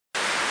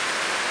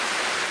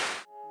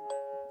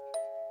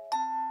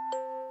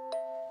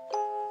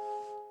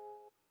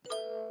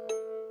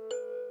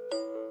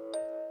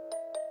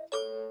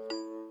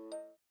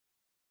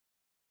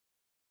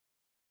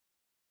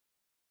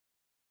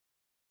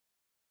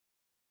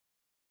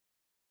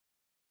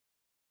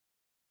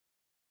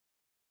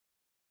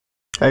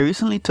I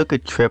recently took a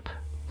trip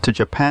to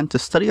Japan to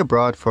study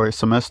abroad for a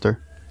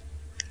semester.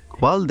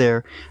 While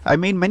there, I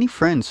made many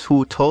friends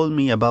who told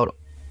me about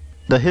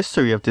the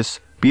history of this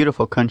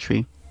beautiful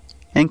country,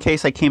 in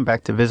case I came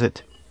back to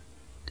visit.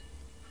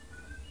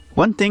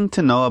 One thing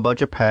to know about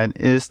Japan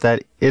is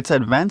that its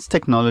advanced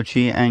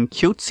technology and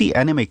cutesy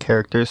anime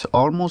characters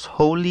almost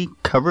wholly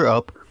cover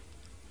up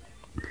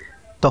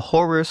the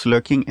horrors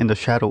lurking in the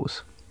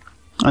shadows.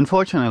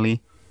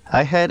 Unfortunately,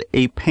 I had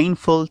a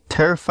painful,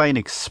 terrifying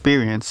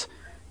experience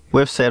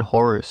with said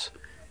horrors,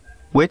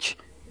 which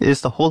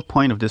is the whole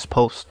point of this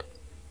post.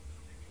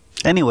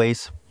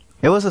 Anyways,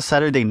 it was a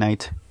Saturday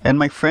night, and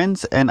my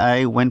friends and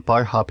I went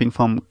bar hopping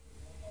from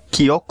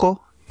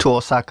Kyoto to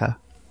Osaka,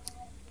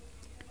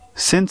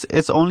 since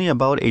it's only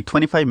about a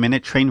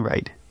 25-minute train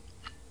ride.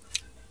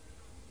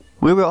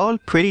 We were all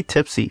pretty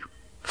tipsy,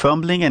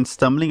 fumbling and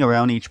stumbling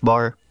around each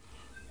bar.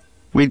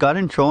 We'd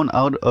gotten thrown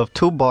out of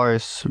 2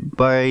 bars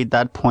by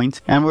that point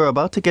and were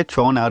about to get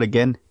thrown out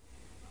again.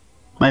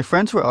 My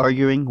friends were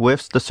arguing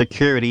with the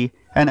security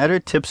and other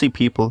tipsy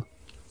people,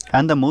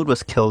 and the mood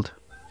was killed.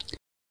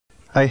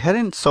 I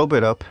hadn't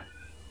sobered up,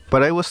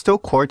 but I was still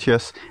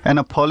courteous and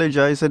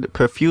apologized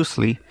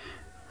profusely,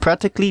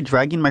 practically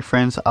dragging my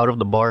friends out of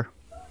the bar.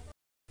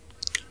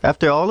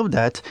 After all of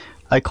that,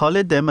 I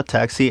called them a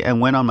taxi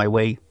and went on my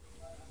way.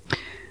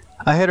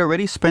 I had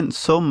already spent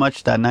so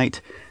much that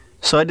night,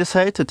 so I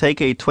decided to take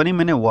a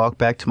 20-minute walk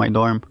back to my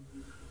dorm.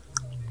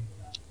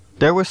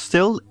 There were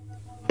still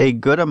a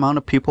good amount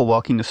of people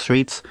walking the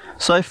streets,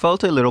 so I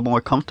felt a little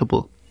more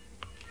comfortable.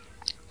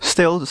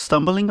 Still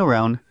stumbling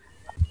around,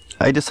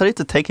 I decided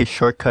to take a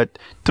shortcut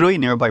through a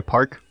nearby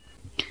park.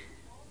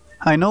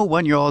 I know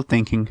what you're all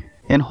thinking.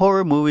 In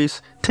horror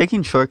movies,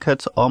 taking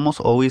shortcuts almost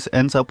always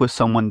ends up with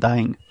someone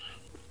dying.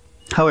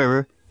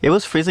 However, it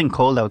was freezing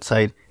cold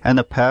outside, and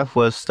the path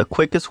was the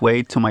quickest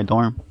way to my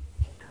dorm.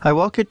 I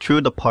walked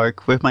through the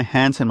park with my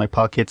hands in my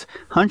pockets,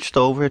 hunched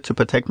over to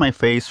protect my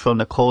face from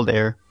the cold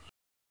air.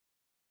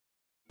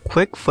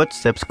 Quick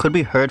footsteps could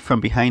be heard from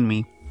behind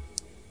me.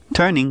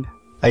 Turning,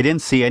 I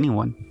didn't see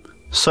anyone,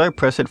 so I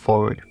pressed it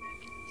forward.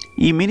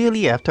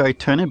 Immediately after I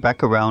turned it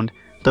back around,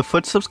 the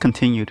footsteps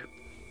continued.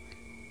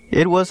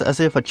 It was as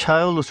if a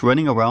child was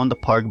running around the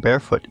park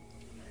barefoot.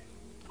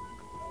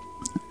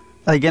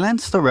 I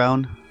glanced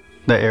around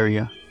the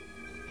area,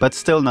 but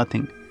still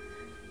nothing.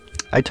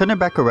 I turned it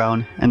back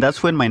around, and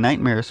that's when my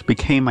nightmares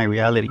became my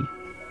reality.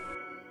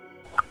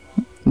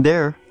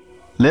 There,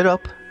 lit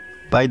up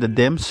by the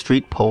dim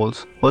street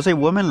poles, was a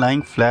woman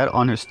lying flat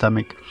on her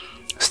stomach,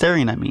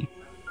 staring at me.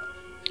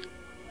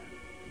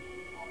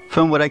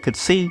 From what I could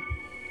see,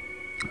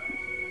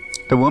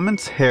 the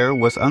woman's hair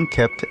was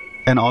unkempt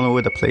and all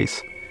over the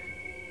place.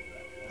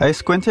 I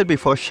squinted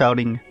before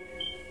shouting,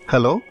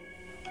 "Hello?"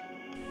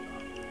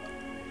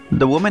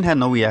 The woman had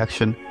no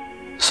reaction,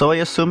 so I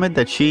assumed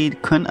that she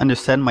couldn't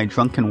understand my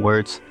drunken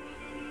words.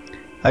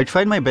 I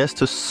tried my best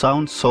to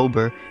sound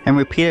sober and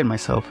repeated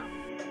myself.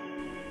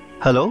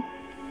 "Hello?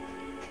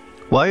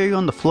 Why are you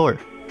on the floor?"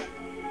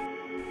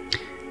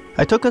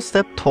 I took a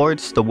step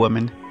towards the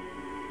woman,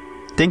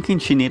 thinking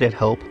she needed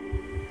help.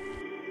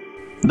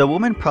 The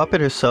woman propped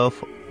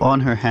herself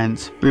on her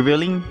hands,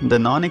 revealing the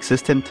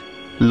non-existent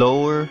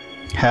lower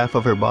half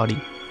of her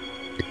body.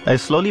 I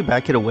slowly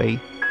backed it away,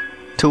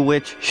 to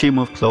which she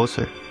moved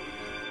closer.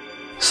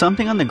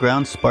 Something on the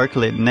ground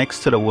sparkled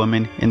next to the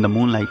woman in the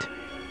moonlight.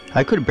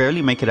 I could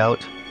barely make it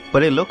out,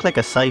 but it looked like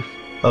a scythe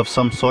of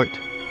some sort.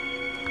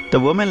 The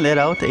woman let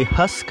out a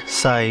husk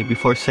sigh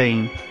before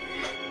saying,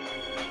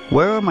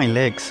 "Where are my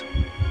legs?"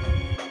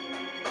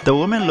 The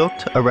woman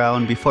looked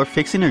around before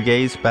fixing her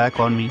gaze back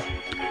on me.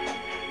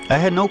 I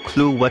had no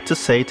clue what to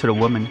say to the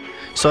woman,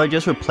 so I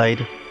just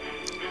replied,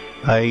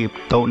 "I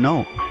don't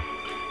know."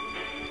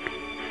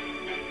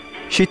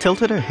 She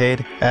tilted her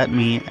head at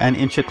me and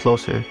inched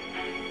closer.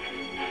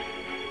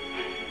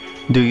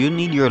 "Do you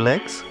need your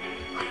legs?"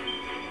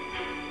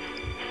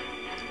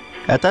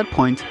 At that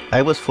point,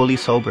 I was fully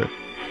sober.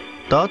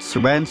 Thoughts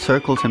ran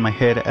circles in my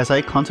head as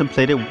I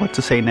contemplated what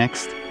to say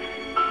next.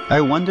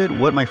 I wondered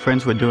what my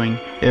friends were doing,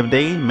 if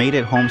they made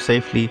it home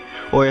safely,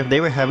 or if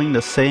they were having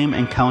the same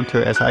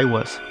encounter as I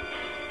was.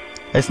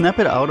 I snapped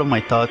out of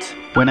my thoughts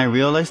when I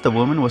realized the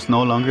woman was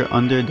no longer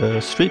under the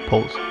street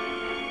poles.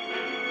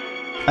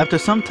 After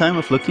some time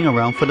of looking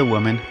around for the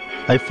woman,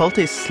 I felt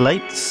a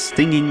slight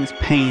stinging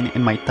pain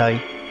in my thigh.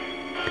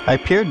 I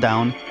peered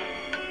down,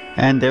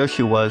 and there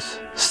she was,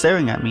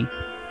 staring at me,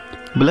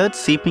 blood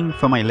seeping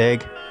from my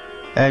leg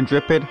and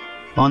dripped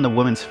on the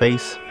woman's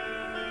face.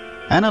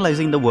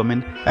 Analyzing the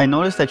woman, I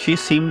noticed that she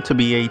seemed to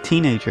be a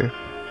teenager,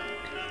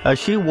 as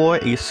she wore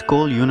a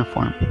school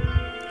uniform.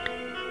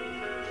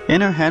 In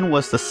her hand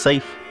was the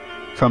scythe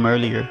from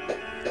earlier.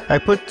 I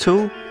put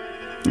 2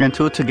 and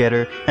 2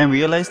 together and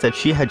realized that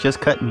she had just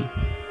cut me.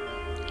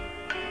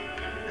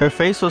 Her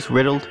face was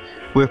riddled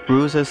with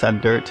bruises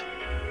and dirt,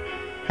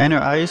 and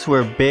her eyes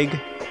were big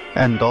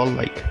and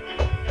doll-like.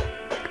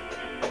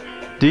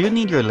 "Do you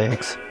need your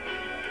legs?"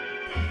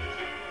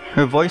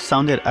 Her voice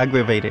sounded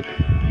aggravated.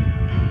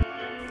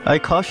 I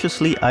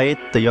cautiously eyed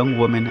the young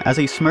woman as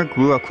a smirk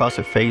grew across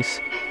her face.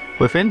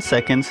 Within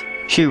seconds,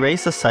 she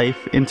raised a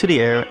scythe into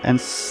the air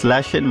and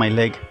slashed at my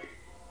leg.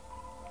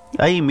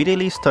 I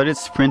immediately started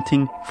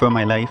sprinting for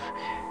my life,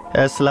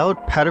 as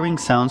loud pattering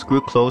sounds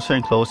grew closer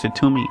and closer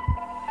to me.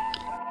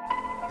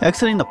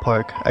 Exiting the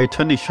park, I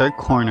turned a sharp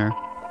corner,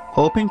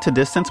 hoping to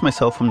distance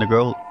myself from the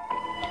girl.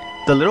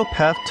 The little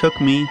path took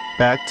me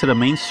back to the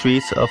main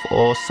streets of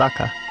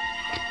Osaka,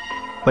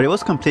 but it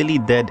was completely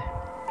dead.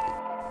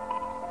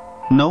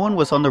 No one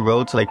was on the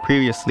roads like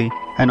previously,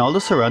 and all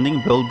the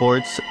surrounding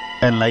billboards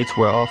and lights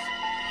were off.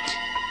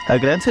 I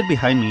glanced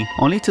behind me,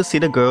 only to see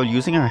the girl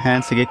using her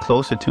hands to get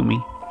closer to me.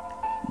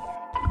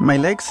 My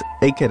legs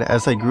ached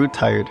as I grew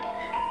tired.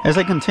 As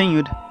I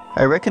continued,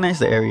 I recognized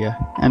the area,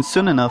 and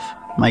soon enough,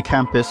 my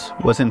campus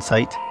was in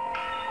sight.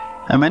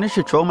 I managed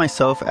to throw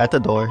myself at the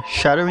door,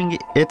 shattering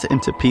it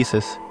into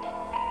pieces.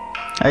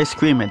 I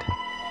screamed,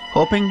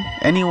 hoping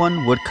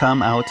anyone would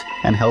come out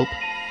and help.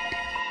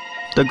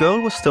 The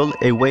girl was still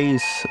a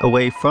ways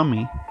away from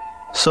me,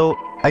 so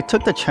I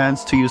took the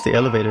chance to use the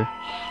elevator.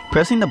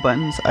 Pressing the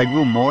buttons, I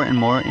grew more and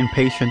more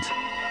impatient.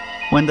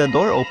 When the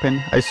door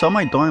opened, I saw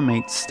my dorm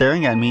mate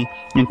staring at me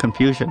in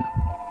confusion.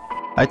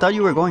 "I thought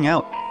you were going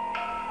out."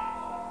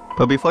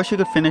 But before she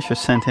could finish her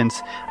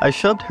sentence, I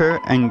shoved her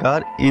and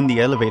got in the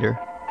elevator,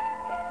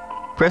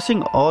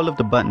 pressing all of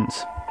the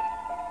buttons.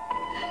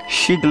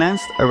 She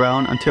glanced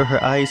around until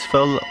her eyes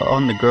fell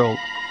on the girl,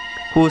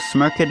 who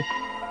smirked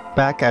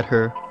back at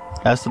her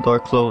as the door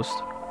closed.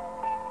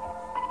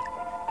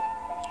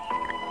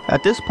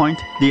 At this point,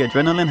 the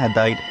adrenaline had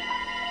died,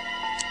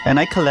 and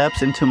I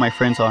collapsed into my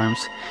friend's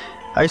arms.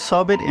 I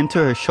sobbed into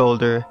her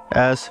shoulder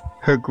as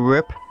her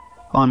grip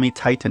on me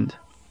tightened.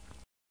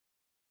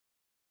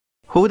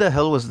 Who the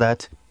hell was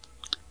that?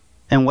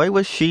 And why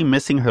was she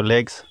missing her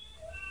legs?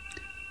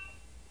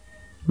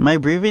 My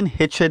breathing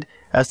hitched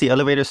as the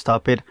elevator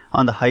stopped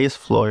on the highest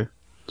floor.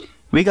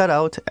 We got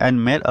out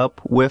and met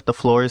up with the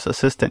floor's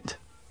assistant,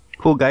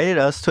 who guided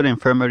us to the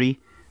infirmary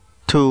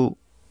to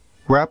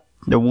wrap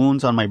the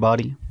wounds on my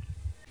body.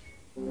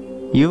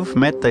 "You've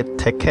met the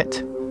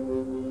Teke,"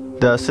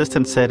 the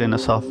assistant said in a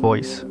soft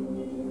voice.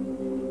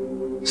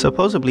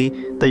 Supposedly,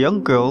 the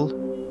young girl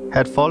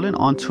had fallen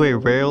onto a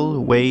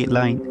railway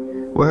line,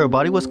 where her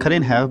body was cut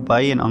in half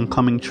by an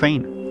oncoming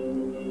train.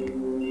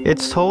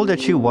 It's told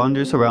that she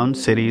wanders around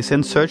cities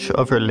in search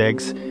of her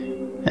legs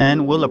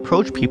and will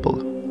approach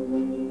people.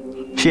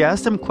 She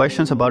asks them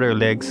questions about her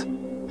legs,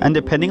 and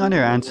depending on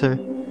their answer,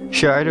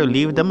 she'll either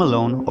leave them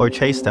alone or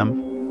chase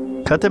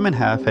them, cut them in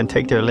half and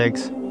take their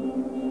legs.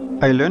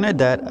 I learned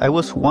that I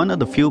was one of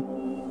the few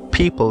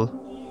people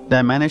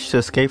that managed to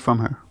escape from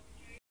her.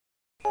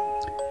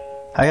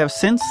 I have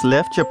since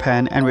left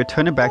Japan and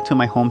returned back to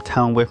my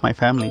hometown with my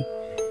family.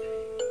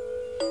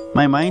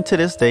 My mind to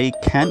this day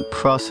can't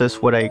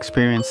process what I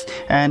experienced,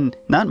 and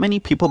not many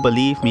people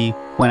believe me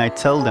when I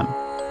tell them.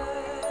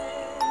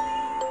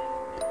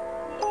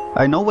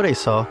 I know what I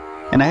saw,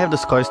 and I have the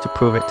scars to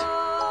prove it.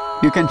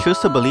 You can choose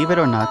to believe it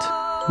or not,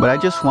 but I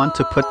just want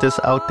to put this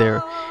out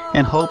there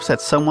in hopes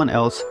that someone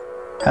else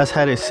has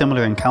had a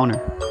similar encounter.